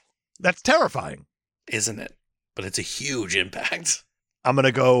fanboys, That's terrifying. isn't it? But it's a huge impact. I'm going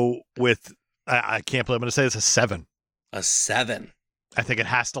to go with, I can't believe I'm going to say it's a 7. A 7. I think it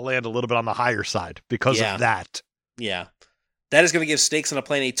has to land a little bit on the higher side because Yeah. of that. Yeah. That is going to give Snakes on a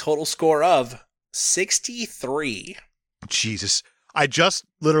Plane a total score of 63. Jesus. I just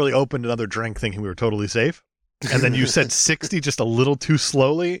literally opened another drink thinking we were totally safe. And then you said 60 just a little too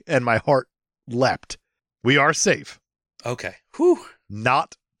slowly, and my heart leapt. We are safe. Okay. Whew.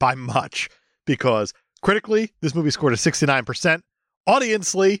 Not by much, because critically, this movie scored a 69%.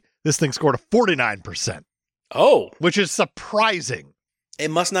 Audiensely, this thing scored a 49%, Oh, which is surprising. it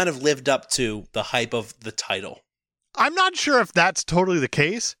must not have lived up to the hype of the title. I'm not sure if that's totally the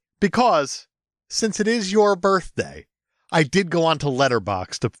case, because since it is your birthday, I did go on to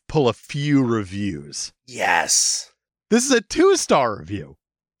Letterboxd to pull a few reviews. Yes. This is a 2-star review,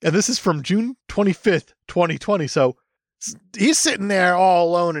 and this is from June 25th, 2020. So he's sitting there all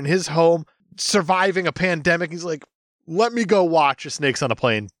alone in his home, surviving a pandemic. He's like, let me go watch a Snakes on a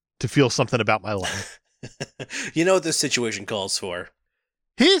Plane to feel something about my life. You know what this situation calls for?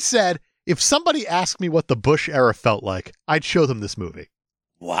 He said, if somebody asked me what the Bush era felt like, I'd show them this movie.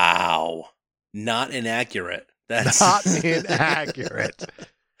 Wow. Not inaccurate. That's Not inaccurate.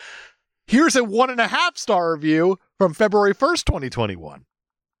 Here's a 1.5-star review from February 1st, 2021.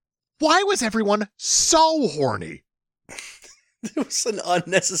 Why was everyone so horny? There was an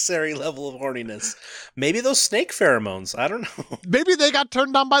unnecessary level of horniness. Maybe those snake pheromones. I don't know. Maybe they got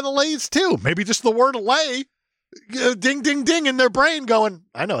turned on by the lays too. Maybe just the word lay, ding, ding, ding in their brain going,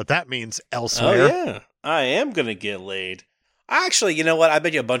 I know what that means elsewhere. Oh, yeah. I am going to get laid. Actually, you know what? I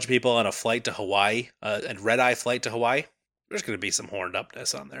bet you a bunch of people on a flight to Hawaii, a red-eye flight to Hawaii, there's going to be some horned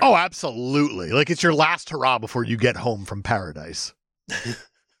upness on there. Oh, absolutely. Like it's your last hurrah before you get home from paradise.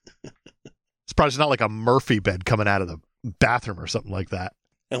 It's probably not like a Murphy bed coming out of the bathroom or something like that.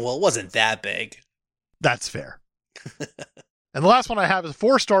 And well, it wasn't that big. That's fair. And the last one I have is a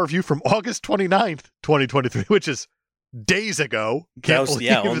 4-star review from August 29th, 2023, which is days ago. Can't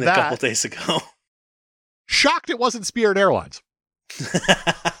believe only that. a couple days ago. Shocked it wasn't Spirit Airlines.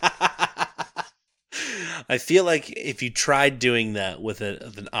 I feel like if you tried doing that with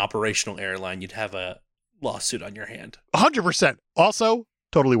an operational airline, you'd have a lawsuit on your hand. 100%. Also,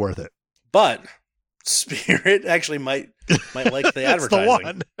 totally worth it. But Spirit actually might like the That's the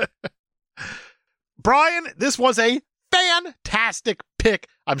advertising. one. Bryan, this was a fantastic pick.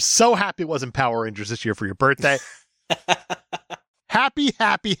 I'm so happy it wasn't Power Rangers this year for your birthday. Happy,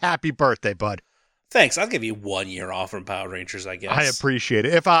 happy, happy birthday, bud. Thanks. I'll give you 1 year off from Power Rangers, I guess. I appreciate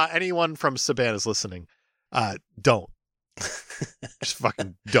it. If anyone from Savannah is listening, don't. Just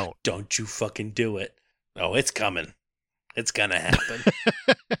fucking don't. Don't you fucking do it. Oh, it's coming. It's gonna happen.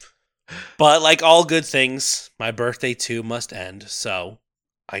 But like all good things, my birthday too must end. So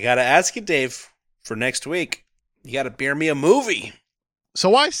I gotta ask you, Dave, for next week, you gotta beer me a movie.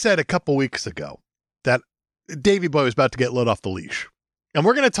 So I said a couple weeks ago that Davey Boy was about to get let off the leash. And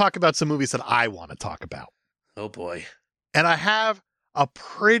we're going to talk about some movies that I want to talk about. Oh boy. And I have a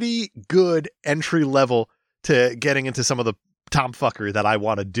pretty good entry level to getting into some of the tomfuckery that I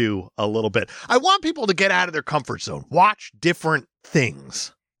want to do a little bit. I want people to get out of their comfort zone, watch different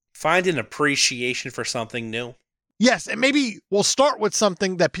things. Find an appreciation for something new. Yes, and maybe we'll start with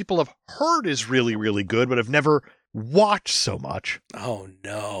something that people have heard is really, really good, but have never watched so much. Oh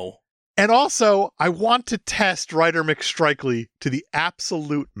no. And also, I want to test Ryder McStrikely to the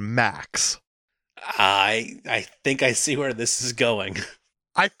absolute max. I think I see where this is going.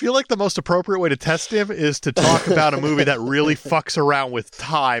 I feel like the most appropriate way to test him is to talk about a movie that really fucks around with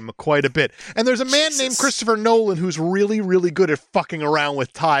time quite a bit. And there's a man named Christopher Nolan who's really, really good at fucking around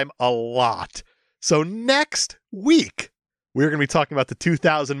with time a lot. So next week, we're going to be talking about the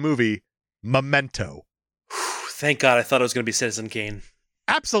 2000 movie Memento. Thank God, I thought it was going to be Citizen Kane.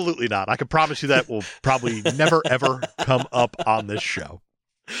 Absolutely not. I can promise you that will probably never, ever come up on this show.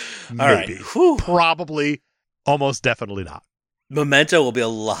 Maybe. All right. Probably. Almost definitely not. Memento will be a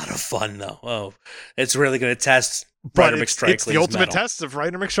lot of fun, though. Oh, it's really going to test Ryder McStrikely's It's the ultimate metal. test of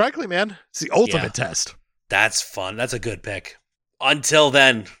Ryder McStrikely, man. It's the ultimate test. That's fun. That's a good pick. Until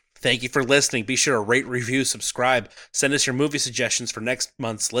then, thank you for listening. Be sure to rate, review, subscribe. Send us your movie suggestions for next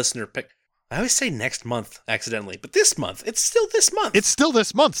month's listener pick. I always say next month accidentally, but this month. It's still this month. It's still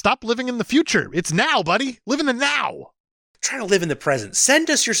this month. Stop living in the future. It's now, buddy. Live in the now. Try to live in the present. Send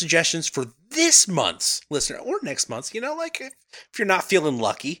us your suggestions for this month's listener or next month's. Like if you're not feeling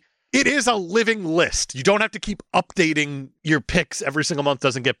lucky. It is a living list. You don't have to keep updating your picks every single month.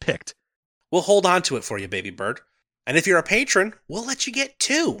 Doesn't get picked. We'll hold on to it for you, baby bird. And if you're a patron, we'll let you get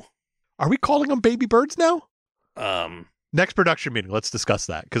 2. Are we calling them baby birds now? Um. Next production meeting. Let's discuss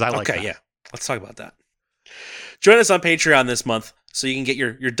that because I like that. Okay, yeah. Let's talk about that. Join us on Patreon this month so you can get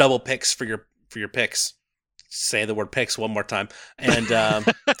your double picks for your picks. Say the word picks one more time, and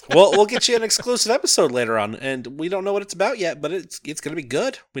we'll get you an exclusive episode later on. And we don't know what it's about yet, but it's going to be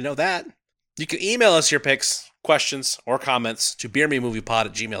good. We know that. You can email us your picks, questions, or comments to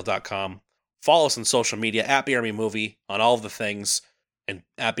beermemoviepod@gmail.com. Follow us on social media at beermemovie on all of the things, and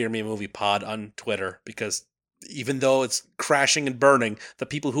at beermemoviepod on Twitter, because even though it's crashing and burning, the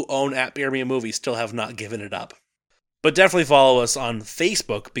people who own at Beer Me a Movie still have not given it up. But definitely follow us on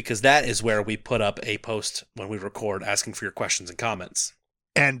Facebook, because that is where we put up a post when we record asking for your questions and comments.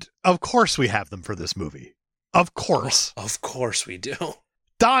 And of course we have them for this movie. Of course. Of course we do.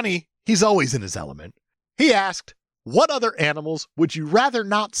 Donnie, he's always in his element. He asked, what other animals would you rather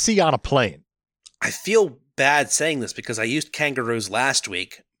not see on a plane? I feel bad saying this because I used kangaroos last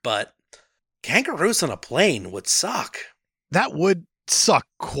week, but kangaroos on a plane would suck. That would suck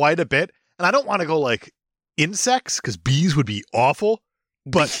quite a bit. And I don't want to go like insects, because bees would be awful.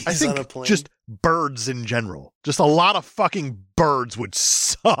 But Bees I on a think plane? just birds in general. Just a lot of fucking birds would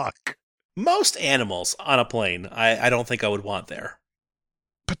suck. Most animals on a plane, I don't think I would want there.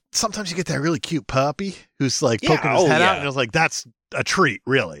 But sometimes you get that really cute puppy who's like poking his head out, and it's like, that's a treat,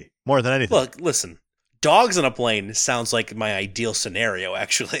 really, more than anything. Look, listen. Dogs on a plane sounds like my ideal scenario,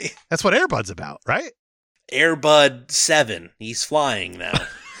 actually. That's what Air Bud's about, right? Airbud 7. He's flying now.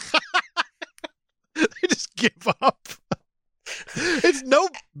 They just give up. It's no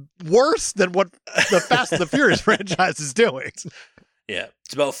worse than what the Fast and the Furious franchise is doing. Yeah,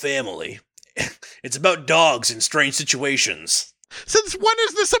 it's about family. It's about dogs in strange situations. Since when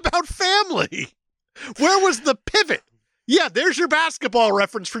is this about family? Where was the pivot? Yeah, there's your basketball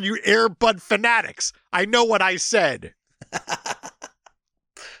reference for you Air Bud fanatics. I know what I said.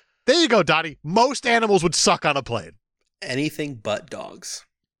 There you go, Donnie. Most animals would suck on a plane. Anything but dogs.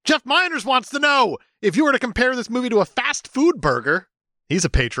 Jeff Miners wants to know, if you were to compare this movie to a fast food burger, he's a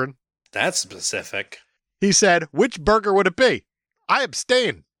patron. That's specific. He said, which burger would it be? I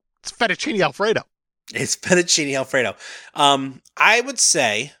abstain. It's fettuccine Alfredo. It's fettuccine Alfredo. I would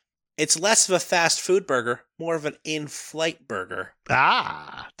say it's less of a fast food burger, more of an in-flight burger.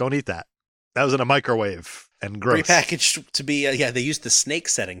 Ah, don't eat that. That was in a microwave and gross. Prepackaged to be, they used the snake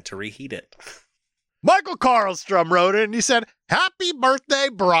setting to reheat it. Michael Karlstrom wrote in and he said, "Happy birthday,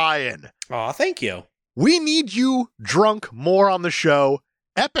 Bryan. Aw, thank you. We need you drunk more on the show.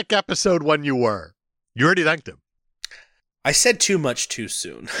 Epic episode when you were." You already thanked him. I said too much too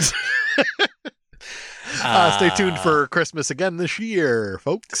soon. Stay tuned for Christmas again this year,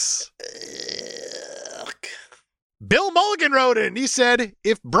 folks. Bill Mulligan wrote in. He said,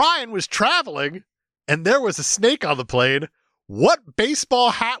 if Bryan was traveling and there was a snake on the plane, what baseball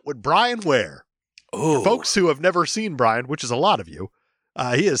hat would Bryan wear? For folks who have never seen Bryan, which is a lot of you,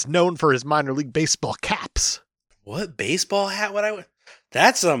 he is known for his minor league baseball caps. What baseball hat would I wear?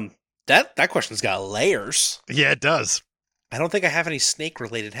 That's that question's got layers. Yeah, it does. I don't think I have any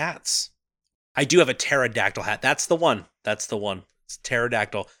snake-related hats. I do have a pterodactyl hat. That's the one. It's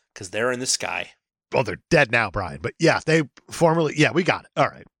pterodactyl because they're in the sky. Well, they're dead now, Bryan. But yeah, they formerly... Yeah, we got it. All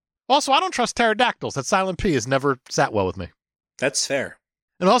right. Also, I don't trust pterodactyls. That silent P has never sat well with me. That's fair.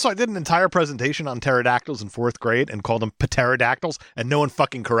 And also, I did an entire presentation on pterodactyls in 4th grade and called them pterodactyls, and no one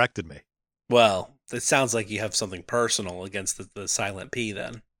fucking corrected me. Well, it sounds like you have something personal against the silent P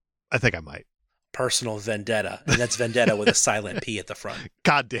then. I think I might. Personal vendetta. And that's vendetta with a silent P at the front.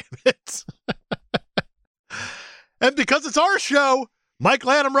 God damn it. And because it's our show, Mike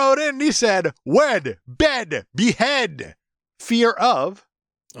Lanham wrote in and he said, wed, bed, behead, fear of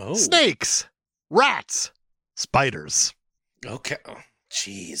snakes, rats, spiders. Okay. Oh,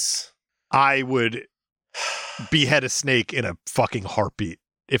 jeez. I would behead a snake in a fucking heartbeat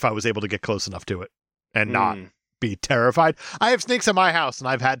if I was able to get close enough to it and not be terrified. I have snakes in my house and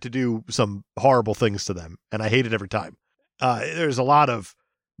I've had to do some horrible things to them and I hate it every time. There's a lot of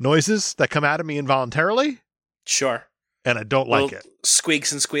noises that come out of me involuntarily. Sure. And I don't like it.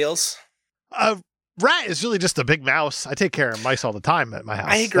 Squeaks and squeals? A rat is really just a big mouse. I take care of mice all the time at my house.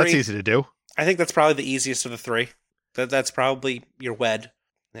 I agree. That's easy to do. I think that's probably the easiest of the three. That's probably your wed.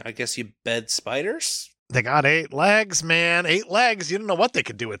 I guess you bed spiders? They got 8 legs, man. 8 legs. You don't know what they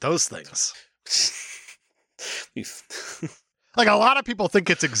could do with those things. Like a lot of people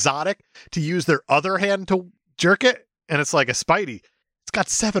think it's exotic to use their other hand to jerk it. And it's like a Spidey. It's got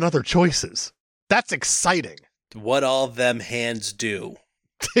 7 other choices. That's exciting. What all them hands do.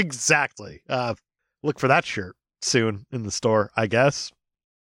 Exactly. Look for that shirt soon in the store, I guess.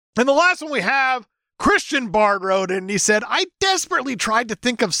 And the last one we have, Christian Bard wrote in and he said, I desperately tried to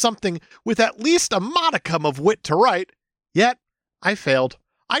think of something with at least a modicum of wit to write, yet I failed.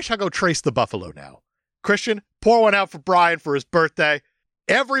 I shall go trace the buffalo now. Christian, pour one out for Bryan for his birthday.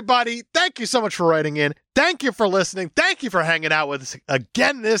 Everybody, thank you so much for writing in. Thank you for listening. Thank you for hanging out with us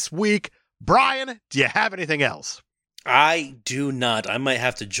again this week. Bryan, do you have anything else? I do not. I might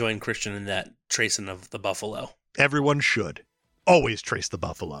have to join Christian in that tracing of the buffalo. Everyone should. Always trace the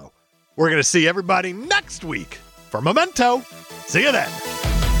buffalo. We're going to see everybody next week for Memento. See you then.